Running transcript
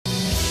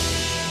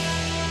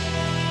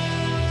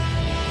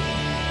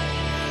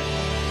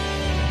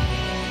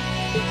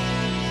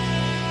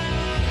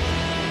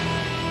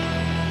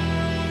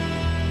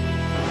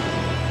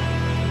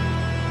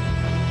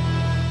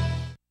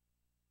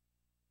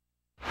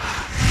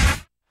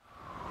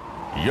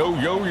Yo,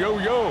 yo, yo,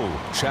 yo.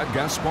 Chad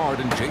Gaspard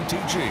and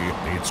JTG.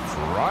 It's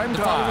crime time.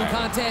 The following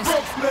contest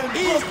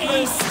is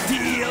a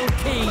steel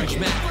cage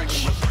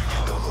match.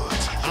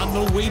 On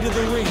the way to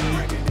the ring,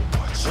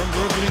 from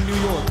Brooklyn, New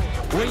York,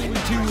 weighing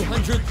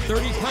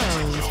 230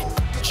 pounds,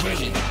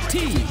 JTG.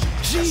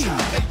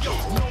 Hey, yo,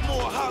 no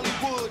more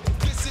Hollywood.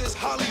 This is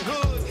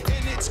Hollywood,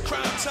 and it's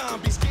crime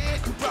time. Be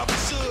scared? You probably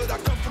should. I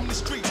come from the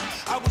streets.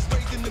 I was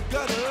raised in the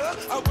gutter.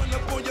 I run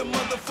up on your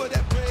mother for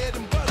that bread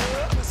and butter.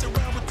 Mess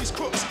around with these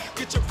crooks.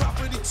 Get your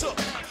property took.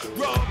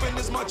 Robbing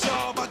is my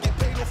job. I get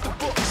paid off the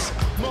books.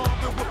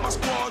 Marvin with my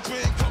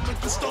squadron coming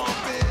through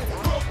stomping.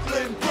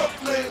 Brooklyn,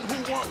 Brooklyn,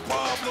 who want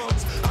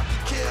problems? I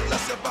could care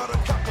less about a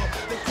copper.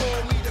 They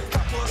call me the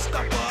copper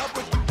stopper.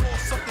 But you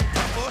want something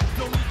proper.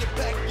 No need to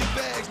pack your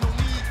bags. No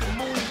need to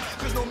move.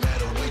 Cause no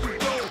matter where you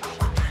go,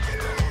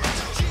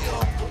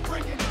 we're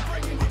bringing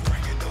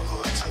the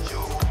hood to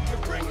you.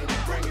 We're bringing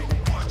it.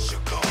 What you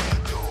gonna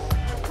do?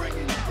 We're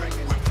bringing the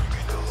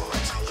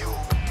hood to you.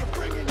 We're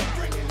bringing it.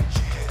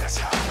 Yeah, that's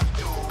how we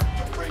do.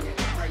 We're bringing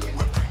the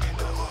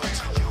hood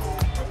to you.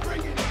 We're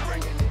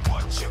bringing it.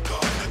 What you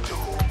gonna do?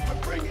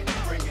 We're bringing the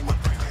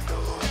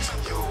hood to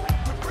you.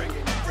 We're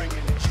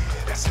bringing it.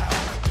 Yeah, that's how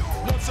we do.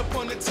 Once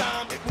upon a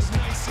time, it was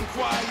nice and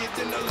quiet.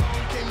 Then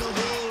along came the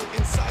hood,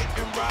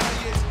 inciting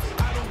riots.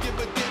 I don't give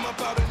a damn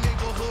about a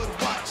neighborhood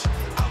watch.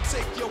 I'll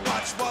take your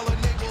watch while a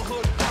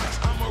neighborhood watch.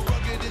 I'm a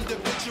rugged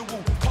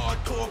individual,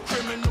 hardcore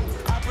criminal.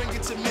 I bring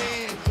it to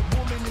man,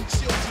 woman, and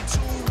children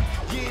too.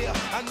 Yeah,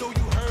 I know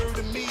you heard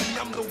of me.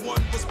 I'm the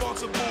one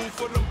responsible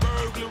for the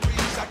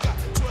burglaries. I got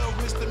 12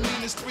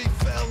 misdemeanors, 3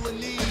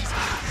 felonies.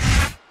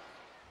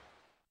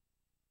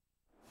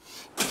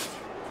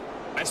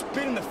 I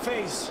spit in the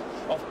face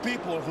of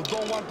people who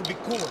don't want to be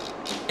cool.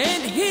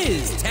 And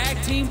his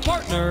tag team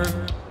partner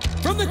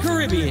from the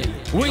Caribbean,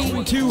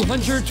 weighing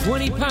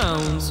 220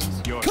 pounds,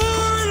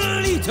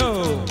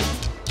 Carlito.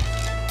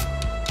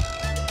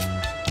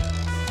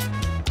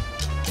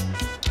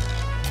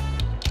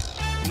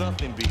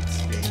 Nothing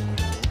beats me.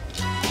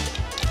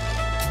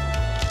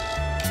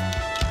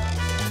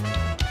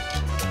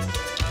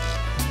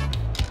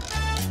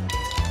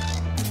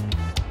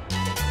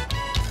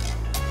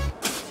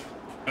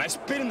 I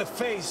spit in the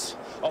face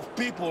of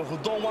people who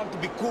don't want to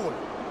be cool.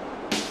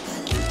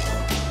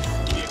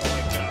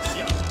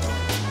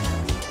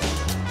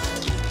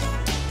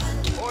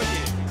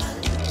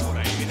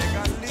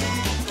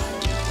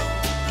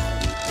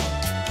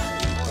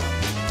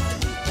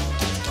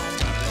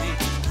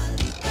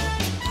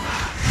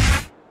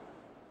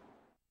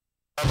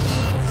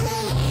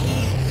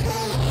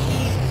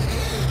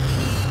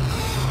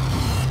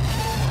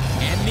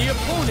 And the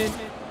opponent,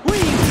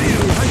 weighing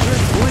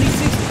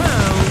 226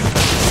 pounds,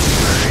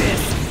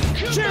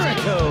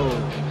 Jericho.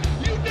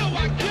 You know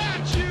I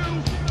got you.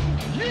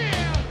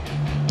 Yeah.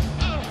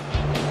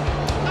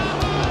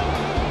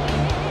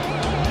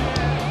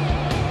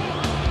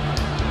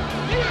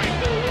 Break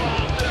the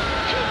wall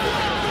down.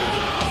 Break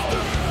them all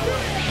down.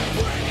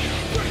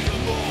 Break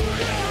them all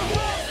down.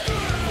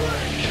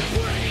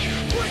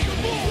 Break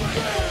them all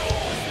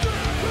down.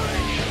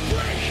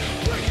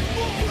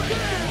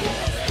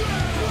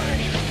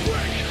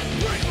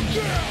 Break them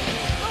down.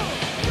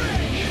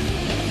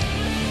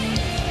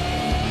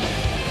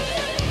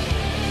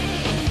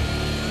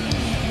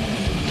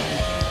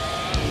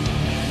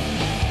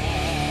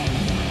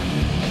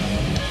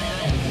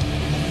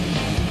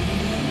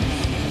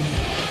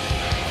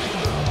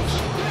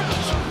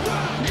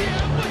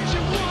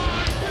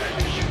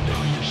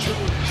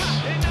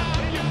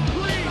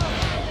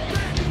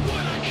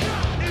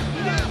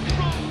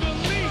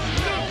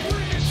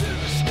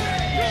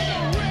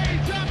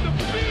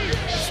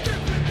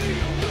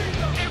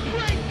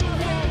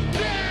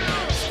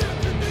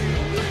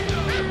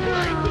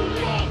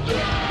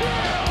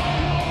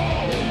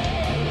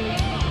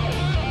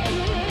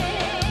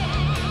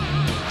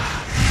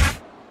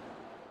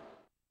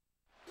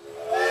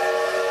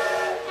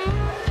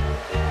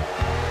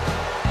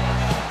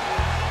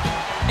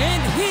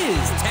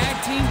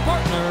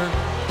 Partner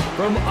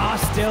from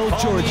Austell,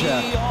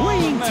 Georgia,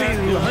 weighing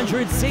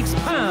 206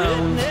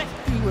 pounds,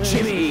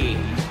 Jimmy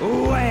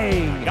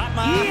Wayne. Got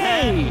my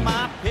hat,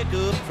 my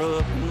pickup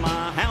truck, and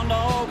my hound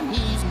dog,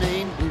 he's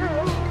named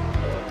Blue.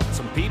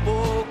 Some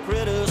people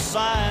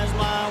criticize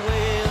my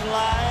way of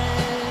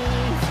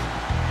life.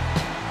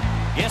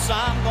 Guess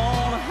I'm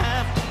gonna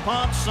have to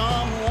punch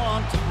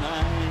someone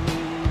tonight.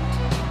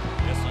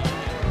 Yes, I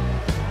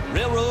am.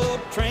 Railroad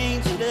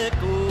trains that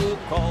echo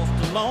across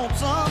the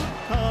lonesome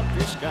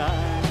country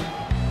sky,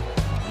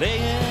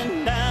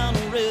 laying down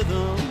a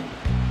rhythm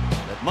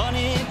that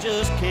money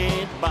just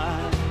can't buy.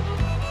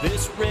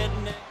 This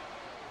redneck.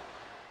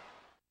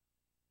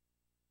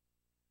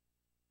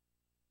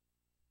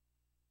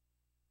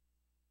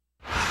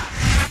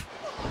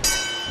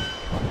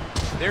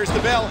 There's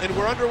the bell, and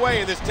we're underway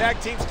in this tag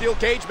team steel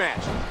cage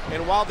match.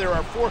 And while there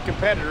are 4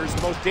 competitors,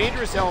 the most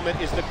dangerous element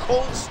is the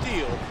cold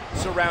steel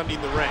surrounding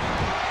the ring.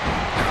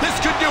 This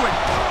could do it!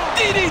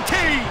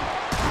 DDT!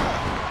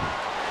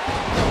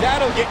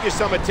 That'll get you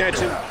some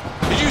attention.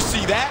 Did you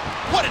see that?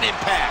 What an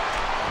impact!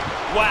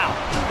 Wow,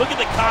 look at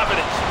the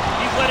confidence.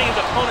 He's letting his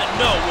opponent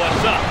know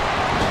what's up.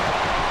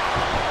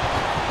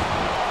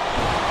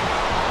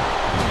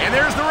 And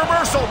there's the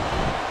reversal.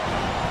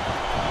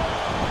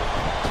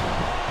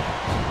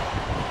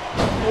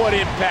 What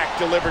impact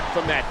delivered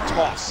from that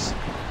toss.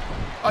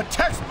 A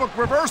textbook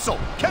reversal.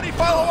 Can he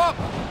follow up?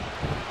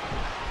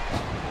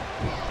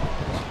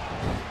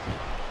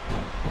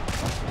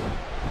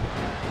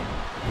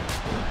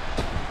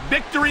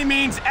 Victory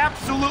means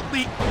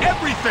absolutely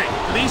everything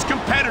to these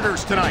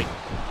competitors tonight.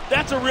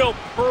 That's a real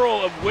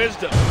pearl of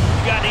wisdom.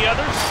 You got any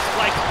others?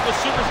 Like the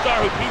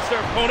superstar who beats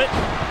their opponent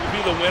will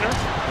be the winner?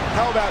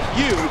 How about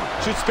you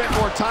should spend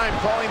more time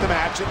calling the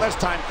match and less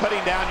time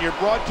cutting down your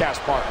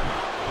broadcast partner?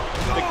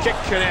 The kick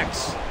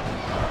connects.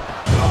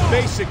 A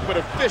basic but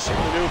efficient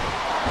maneuver.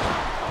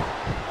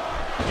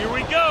 Here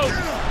we go.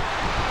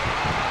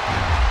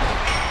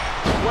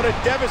 What a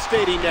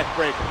devastating neck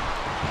breaker.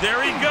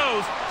 There he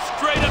goes,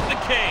 straight up the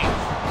cage.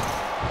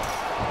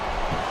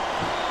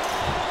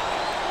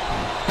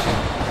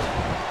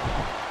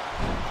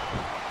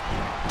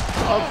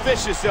 A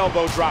vicious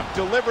elbow drop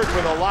delivered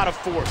with a lot of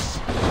force.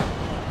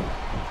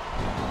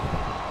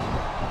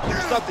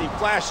 It's nothing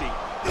flashy,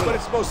 but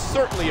it's most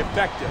certainly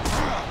effective.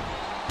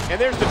 And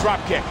there's the drop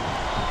kick.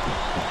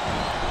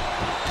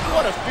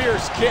 What a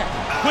fierce kick.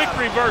 Quick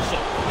reversal.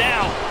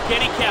 Now, can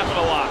he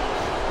capitalize?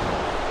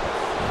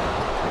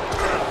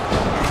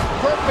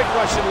 Perfect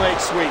Russian leg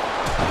sweep.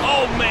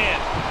 Oh man,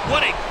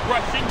 what a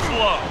crushing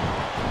blow.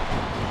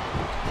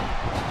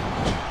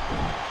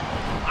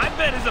 I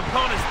bet his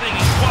opponent's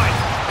thinking twice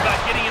about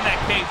getting in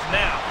that cage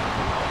now.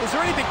 Is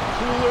there anything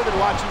cooler than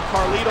watching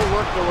Carlito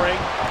work the ring?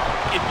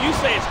 If you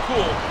say it's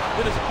cool,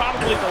 then it's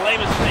probably the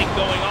lamest thing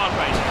going on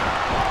right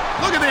now.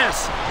 Look at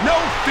this. No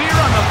fear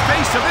on the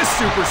face of this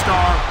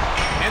superstar.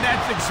 And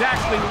that's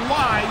exactly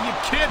why you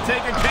can't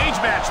take a cage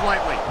match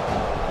lightly.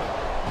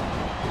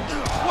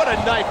 What a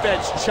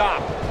knife-edge chop.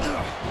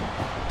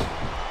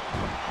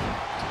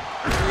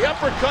 The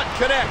uppercut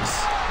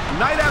connects.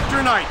 Night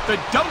after night, the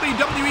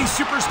WWE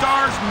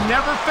superstars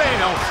never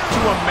fail to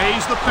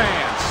amaze the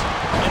fans.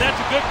 And that's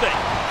a good thing.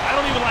 I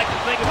don't even like to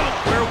think about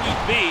where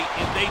we'd be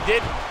if they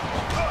didn't.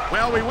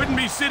 Well, we wouldn't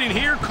be sitting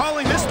here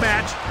calling this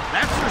match,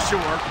 that's for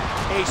sure.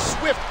 A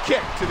swift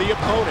kick to the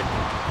opponent.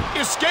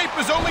 Escape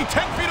is only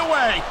 10 feet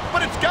away, but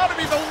it's got to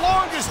be the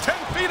longest 10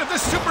 feet of this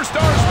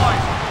superstar's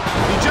life.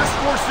 He just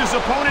forced his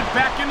opponent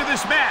back into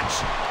this match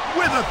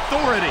with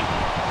authority.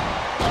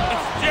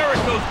 It's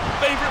Jericho's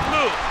favorite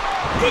move,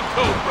 the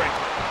code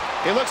breaker.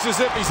 It looks as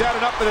if he's had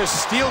enough of this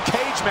steel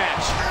cage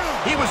match.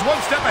 He was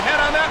one step ahead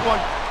on that one.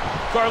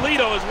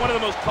 Carlito is one of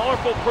the most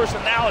colorful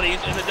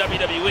personalities in the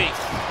WWE.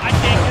 I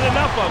can't get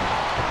enough of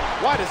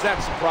him. Why does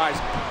that surprise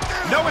me?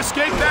 No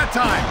escape that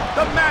time.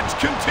 The match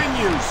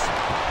continues.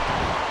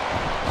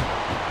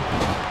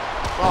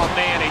 Oh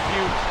man, a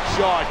huge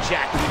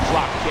jaw-jacking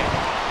drop kick.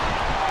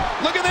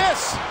 Look at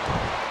this.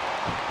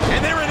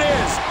 And there it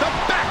is, the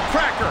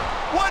backcracker.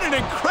 What an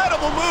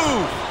incredible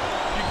move.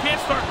 You can't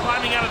start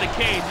climbing out of the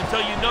cage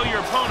until you know your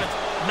opponent's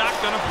not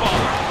gonna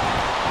fall.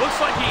 Looks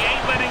like he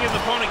ain't letting his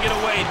opponent get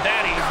away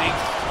that easy.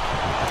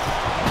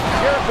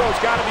 Jericho's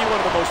got to be one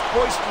of the most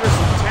boisterous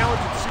and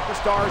talented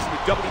superstars in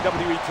the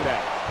WWE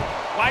today.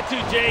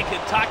 Y2J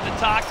can talk the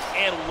talk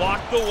and walk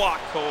the walk,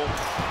 Cole.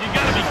 You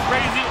gotta be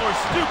crazy or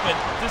stupid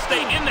to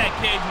stay in that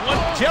cage.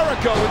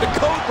 Jericho with the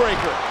code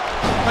breaker.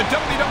 The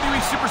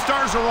WWE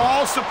superstars are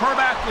all superb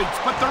athletes,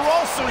 but they're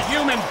also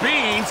human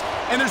beings,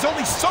 and there's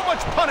only so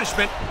much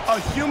punishment a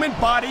human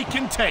body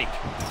can take.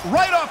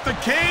 Right off the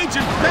cage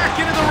and back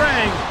into the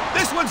ring.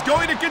 This one's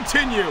going to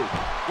continue.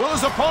 Will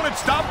his opponent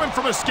stop him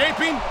from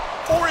escaping,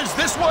 or is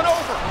this one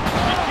over?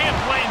 You can't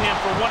blame him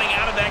for wanting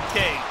out of that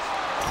cage.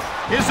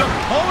 His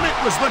opponent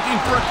was looking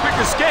for a quick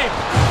escape,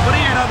 but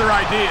he had other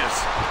ideas.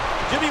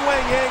 Jimmy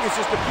Wang Yang is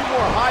just a few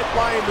more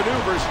high-flying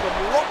maneuvers from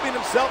roping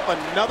himself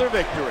another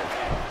victory.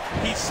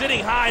 He's sitting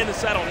high in the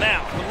saddle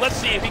now, but let's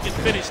see if he can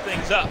finish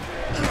things up.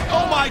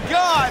 Oh my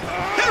God!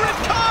 Here it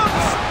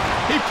comes!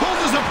 He pulled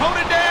his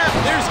opponent down.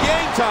 There's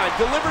Yang time,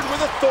 delivered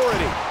with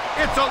authority.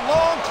 It's a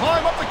long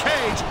climb up the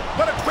cage,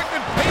 but a quick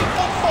and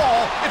painful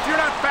fall if you're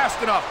not fast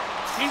enough.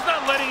 He's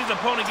not letting his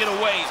opponent get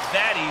away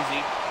that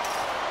easy.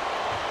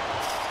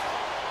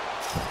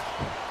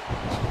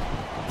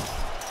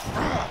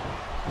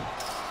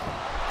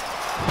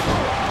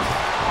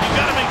 You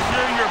gotta make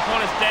sure your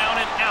opponent's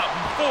down and out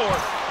before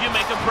you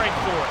make a break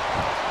for it.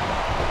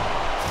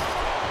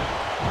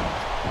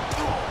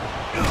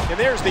 And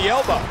there's the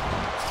elbow.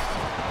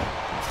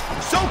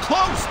 So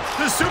close!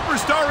 The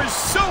superstar is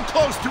so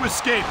close to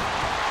escape.